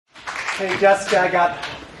Hey, Jessica, I got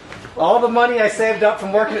all the money I saved up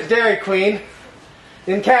from working at Dairy Queen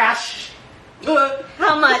in cash.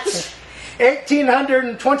 How much?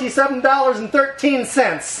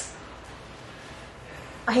 $1,827.13.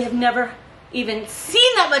 I have never even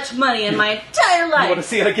seen that much money in my entire life. You want to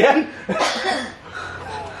see it again?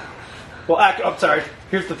 Well, I'm sorry.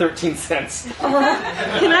 Here's the 13 cents.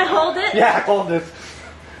 Can I hold it? Yeah, hold this.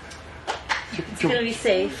 It's going to be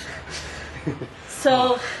safe.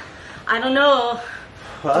 So, I don't know.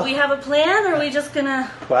 Well, do we have a plan, or are we just going to...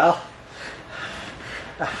 Well...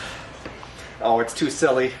 Oh, it's too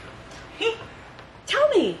silly. Tell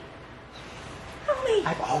me. Tell me.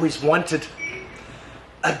 I've always wanted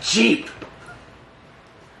a Jeep.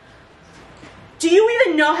 Do you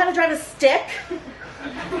even know how to drive a stick?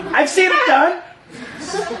 I've seen it done.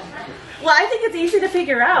 Well, I think it's easy to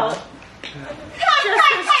figure out.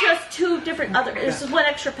 There's just two different other. There's just one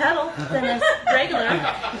extra pedal than is regular.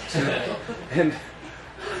 And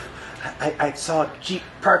I saw a Jeep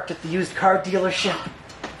parked at the used car dealership.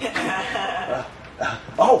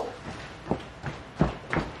 Oh!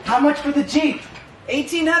 How much for the Jeep?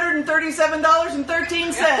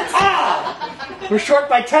 $1,837.13. Ah! We're short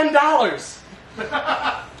by $10.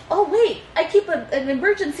 Oh wait, I keep an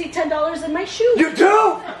emergency $10 in my shoe. You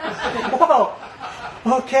do? Whoa.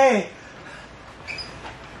 Okay.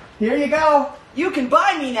 Here you go. You can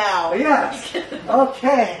buy me now. Yes.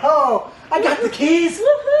 Okay. Oh, I got the keys.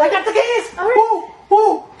 I got the keys. All right. Ooh,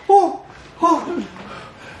 ooh, ooh, ooh.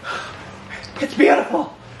 It's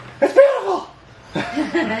beautiful. It's beautiful.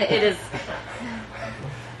 It is.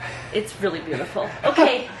 It's really beautiful.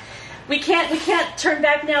 Okay. We can't turn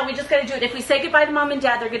back now. We just got to do it. If we say goodbye to Mom and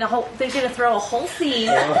Dad, they're gonna throw a whole scene.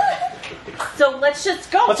 So let's just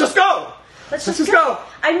go. Let's just go. Let's just go.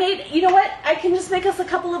 I made. You know what? I can just make us a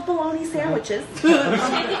couple of bologna sandwiches.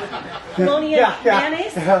 Bologna and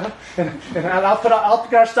mayonnaise. And I'll put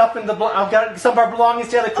our stuff in the. I've got some of our belongings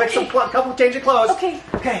together. Quick, Okay. a couple change of clothes. Okay.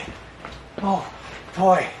 Okay. Oh,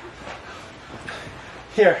 boy.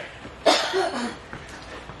 Here.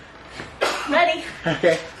 Ready?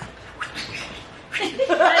 Okay.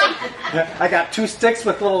 I got 2 sticks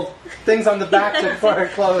with little things on the back for her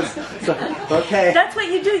clothes. So, okay. That's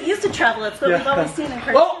what you do. You used to travel. It's what we've always seen in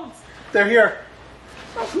cartoons. Oh, they're here.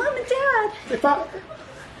 Oh, Mom and Dad. They found.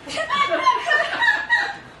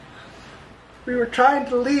 We were trying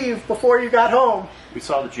to leave before you got home. We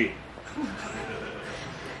saw the Jeep.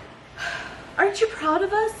 Aren't you proud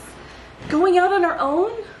of us? Going out on our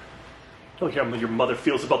own? Oh, hear how your mother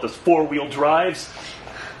feels about this 4-wheel drives.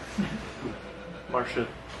 Marcia,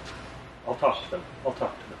 I'll talk to them.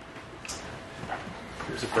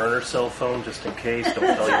 Here's a burner cell phone just in case.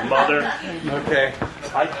 Don't tell your mother. Okay.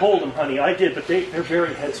 I told them, honey, I did, but they're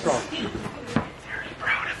very headstrong. Very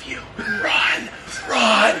proud of you. Run.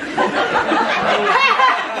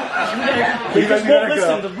 They just won't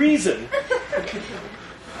listen to reason.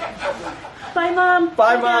 Bye, Mom.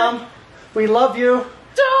 Bye, Mom. We love you.